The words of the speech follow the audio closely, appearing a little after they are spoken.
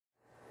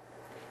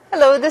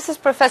Hello, this is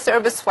Professor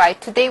Urbis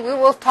White. Today we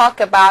will talk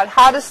about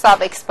how to solve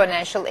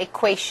exponential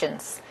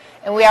equations.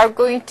 And we are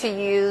going to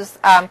use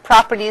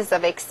properties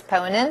of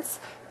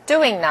exponents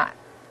doing that.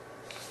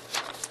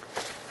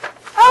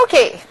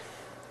 Okay,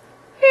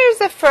 here's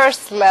the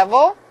first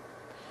level.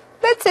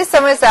 Let's say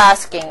someone is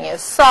asking you,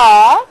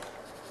 solve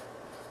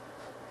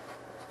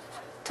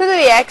 2 to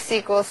the x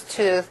equals 2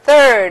 to the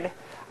third.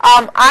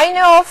 I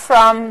know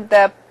from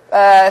the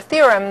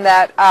theorem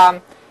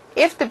that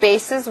if the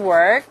bases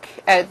work,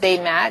 they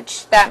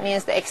match, that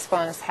means the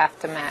exponents have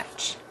to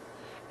match.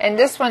 And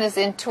this one is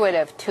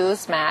intuitive.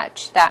 2's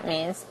match. That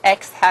means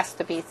x has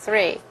to be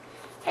 3.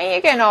 And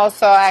you can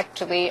also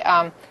actually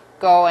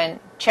go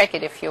and check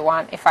it if you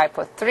want. If I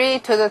put 3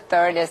 to the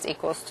third is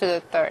equals to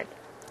the third.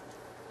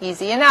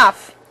 Easy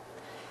enough.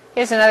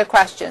 Here's another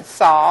question.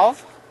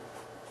 Solve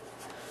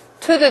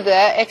 2 to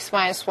the x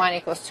minus 1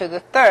 equals to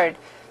the third.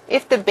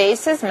 If the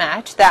bases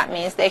match, that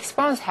means the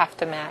exponents have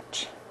to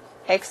match.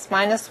 X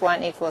minus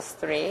 1 equals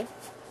 3.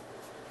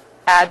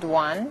 Add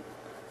 1.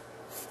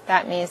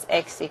 That means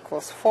x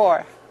equals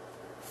 4.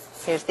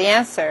 Here's the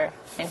answer.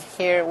 And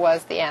here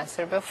was the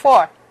answer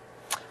before.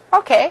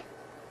 Okay.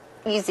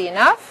 Easy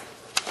enough.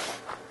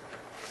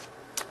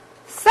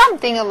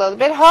 Something a little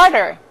bit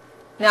harder.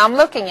 Now I'm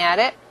looking at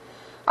it.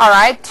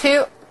 Alright,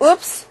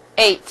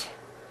 8.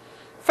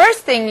 First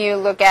thing you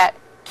look at,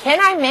 can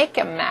I make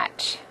a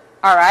match?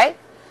 Alright.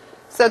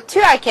 So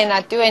 2, I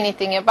cannot do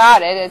anything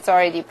about it. It's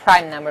already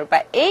prime number.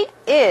 But 8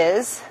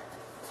 is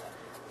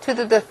 2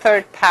 to the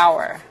third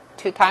power.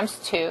 2 times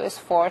 2 is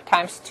 4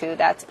 times 2.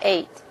 That's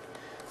 8.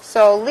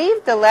 So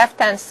leave the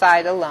left-hand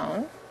side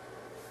alone.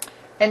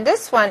 And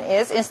this one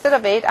is, instead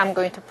of 8, I'm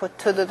going to put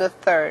 2 to the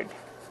third.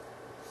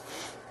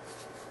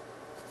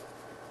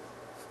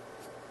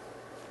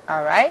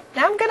 All right.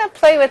 Now I'm going to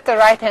play with the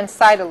right-hand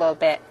side a little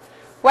bit.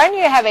 When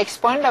you have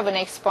exponent of an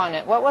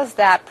exponent, what was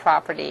that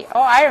property?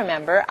 Oh, I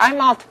remember. I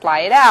multiply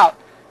it out.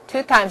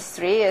 2 times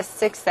 3 is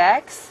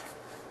 6x.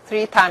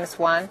 3 times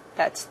 1,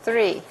 that's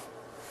 3.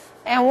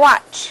 And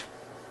watch.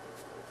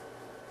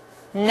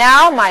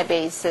 Now my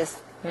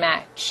bases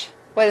match.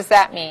 What does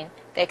that mean?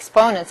 The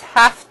exponents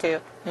have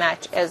to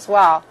match as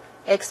well.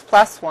 X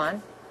plus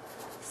 1,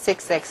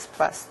 6x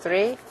plus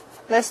 3.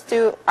 Let's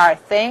do our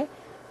thing.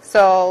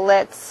 So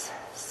let's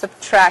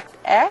subtract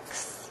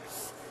x.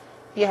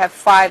 You have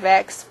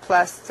 5x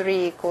plus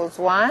 3 equals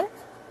 1.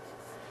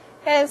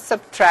 And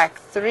subtract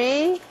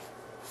 3.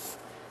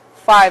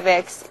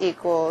 5x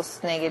equals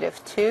negative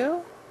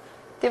 2.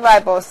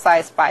 Divide both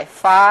sides by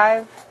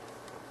 5.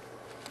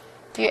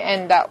 You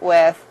end up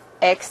with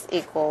x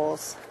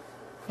equals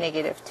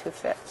negative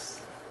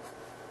 2/5.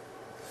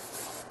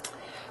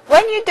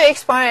 When you do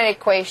exponential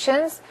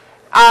equations,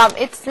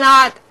 it's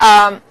not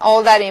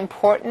all that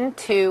important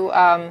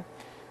to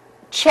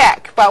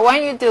check, but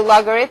when you do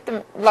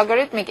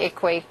logarithmic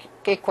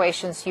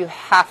equations, you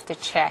have to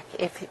check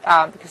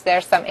because there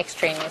are some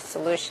extraneous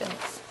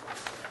solutions.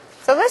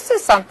 So let's do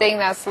something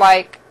that's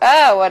like,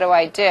 oh, what do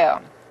I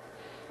do?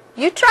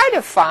 You try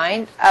to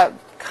find a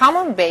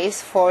common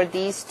base for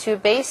these two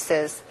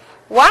bases.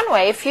 One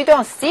way, if you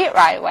don't see it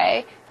right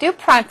away, do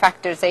prime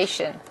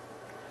factorization.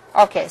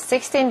 Okay,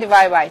 16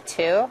 divided by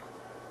 2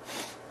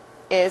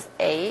 is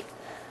 8.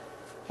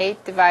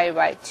 8 divided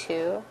by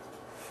 2,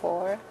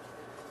 4.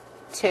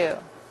 2.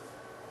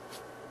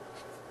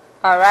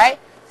 All right,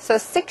 so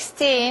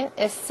 16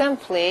 is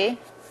simply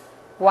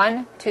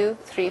 1, 2,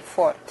 3,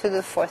 4 to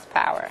the fourth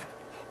power.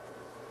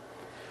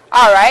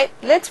 All right,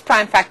 let's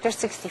prime factor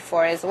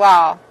 64 as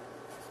well.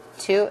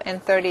 2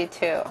 and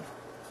 32.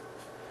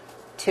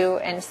 2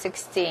 and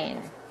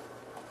 16.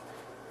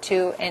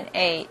 2 and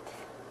 8.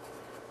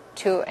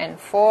 2 and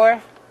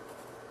 4.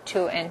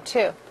 2 and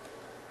 2.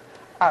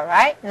 All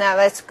right, now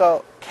let's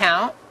go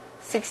count.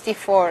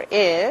 64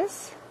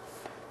 is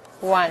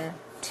 1,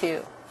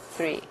 2,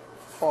 3,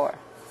 4,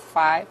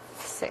 5,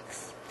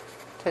 6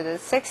 to the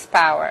sixth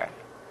power.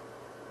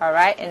 All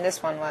right, and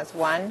this one was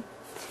 1,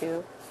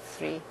 2,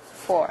 3,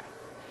 4.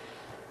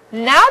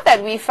 Now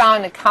that we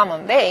found a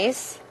common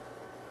base,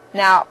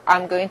 now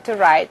I'm going to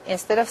write,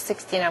 instead of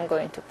 16, I'm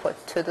going to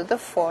put 2 to the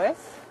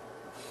fourth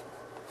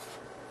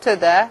to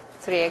the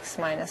 3x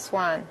minus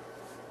 1.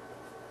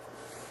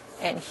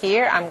 And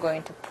here I'm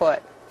going to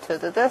put 2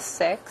 to the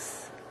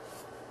sixth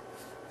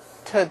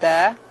to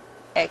the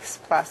x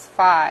plus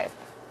 5.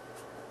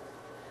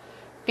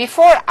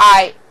 Before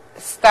I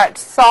start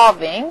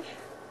solving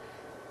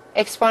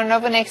exponent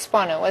of an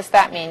exponent, what does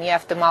that mean? You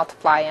have to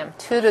multiply them.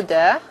 2 to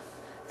the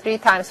 3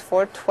 times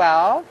 4,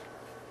 12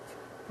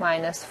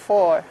 minus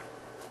 4.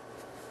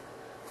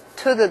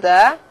 2 to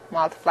the,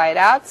 multiply it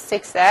out,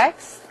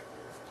 6x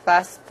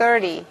plus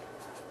 30.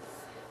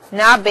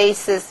 Now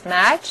bases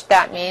match.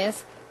 That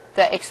means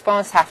the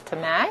exponents have to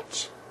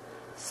match.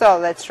 So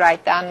let's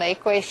write down the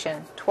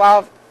equation.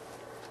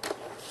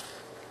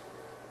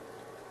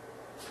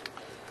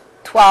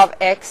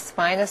 12x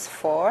minus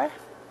 4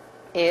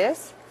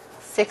 is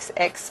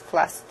 6x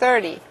plus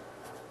 30.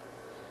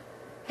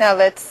 Now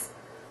let's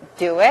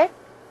do it.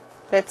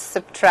 Let's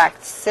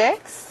subtract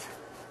 6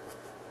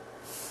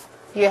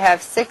 you have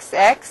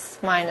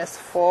 6x minus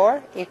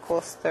 4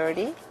 equals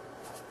 30.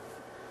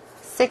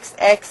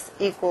 6x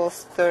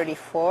equals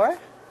 34.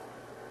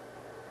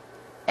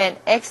 And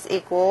x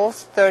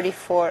equals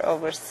 34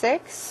 over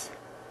 6.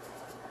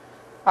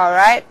 All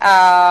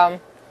right,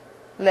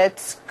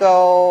 let's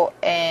go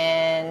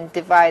and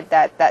divide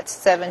that. That's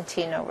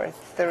 17 over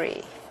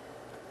 3.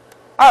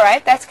 All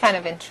right, that's kind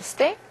of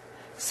interesting.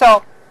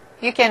 So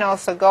you can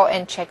also go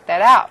and check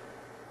that out.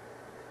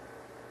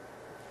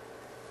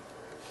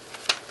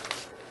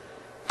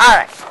 All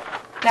right,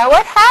 now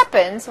what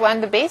happens when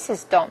the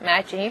bases don't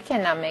match and you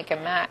cannot make a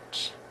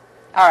match?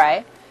 All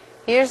right,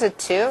 here's a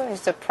 2,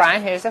 here's a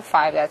prime, here's a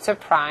 5, that's a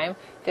prime.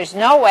 There's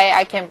no way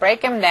I can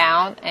break them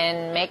down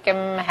and make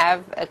them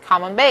have a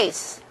common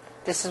base.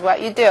 This is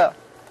what you do.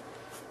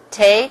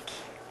 Take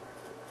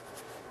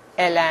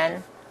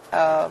ln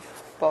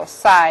of both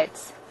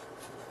sides.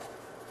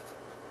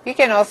 You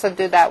can also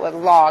do that with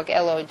log,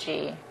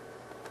 L-O-G.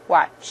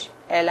 Watch.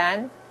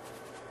 ln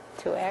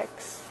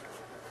 2x,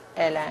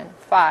 ln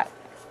 5.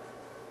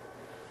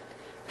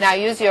 Now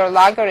use your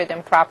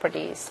logarithm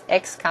properties.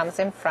 X comes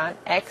in front.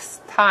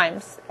 X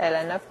times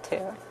ln of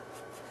 2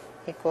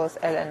 equals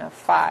ln of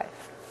 5.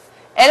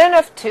 ln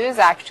of 2 is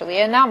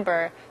actually a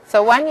number.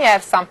 So when you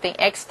have something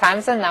x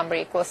times a number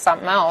equals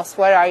something else,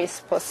 what are you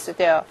supposed to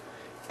do?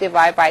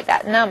 Divide by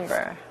that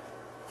number.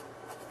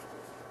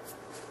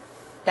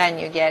 Then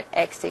you get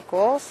x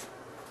equals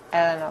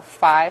ln of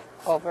 5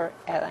 over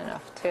ln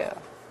of 2.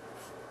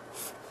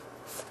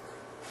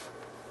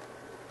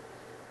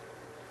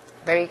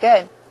 Very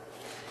good.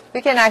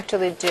 We can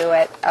actually do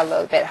it a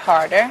little bit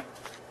harder.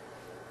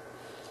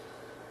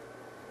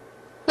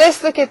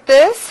 Let's look at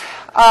this.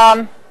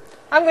 I'm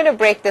going to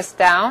break this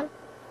down,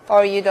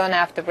 or you don't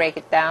have to break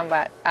it down,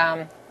 but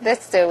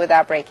let's do it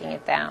without breaking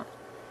it down.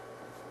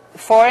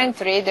 4 and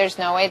 3, there's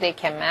no way they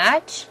can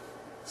match.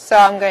 So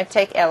I'm going to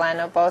take ln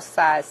of both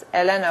sides.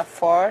 ln of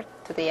 4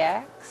 to the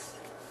x.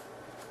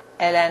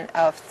 ln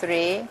of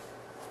 3,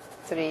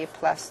 3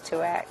 plus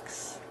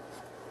 2x.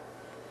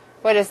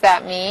 What does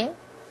that mean?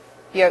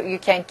 You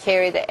can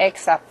carry the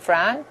x up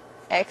front.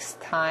 X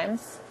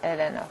times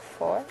ln of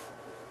 4.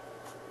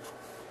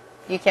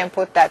 You can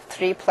put that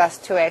 3 plus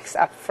 2x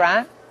up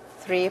front.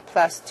 3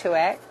 plus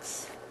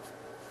 2x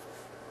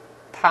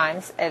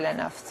times ln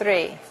of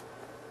 3.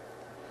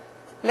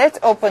 Let's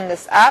open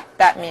this up.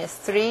 That means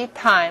 3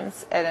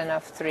 times ln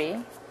of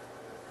 3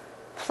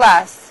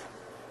 plus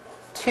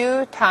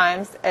 2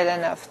 times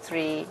ln of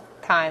 3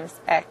 times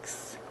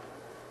x.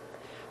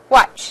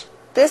 Watch.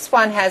 This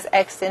one has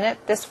x in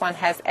it. This one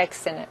has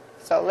x in it.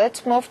 So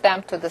let's move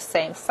them to the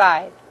same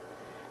side.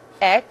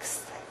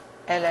 X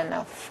ln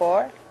of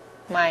 4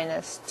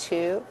 minus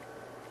 2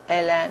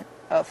 ln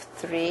of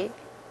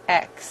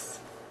 3x.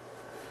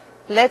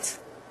 Let's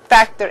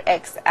factor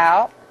x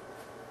out.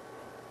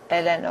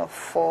 ln of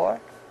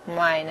 4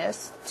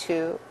 minus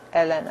 2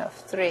 ln of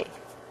 3.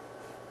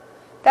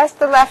 That's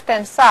the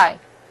left-hand side.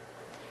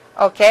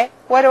 Okay,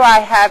 what do I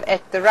have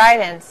at the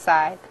right-hand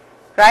side?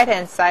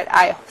 Right-hand side,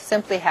 I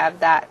simply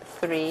have that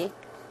 3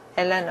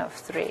 ln of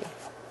 3.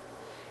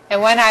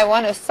 And when I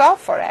want to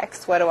solve for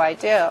x, what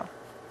do?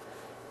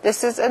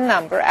 This is a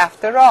number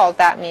after all.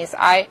 That means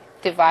I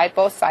divide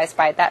both sides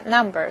by that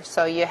number.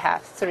 So you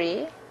have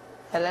 3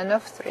 ln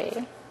of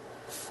 3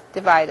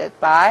 divided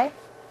by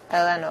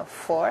ln of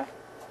 4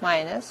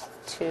 minus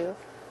 2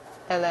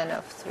 ln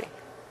of 3.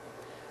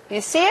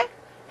 You see it?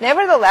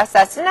 Nevertheless,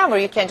 that's a number.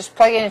 You can just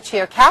plug it into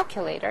your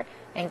calculator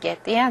and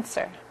get the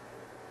answer.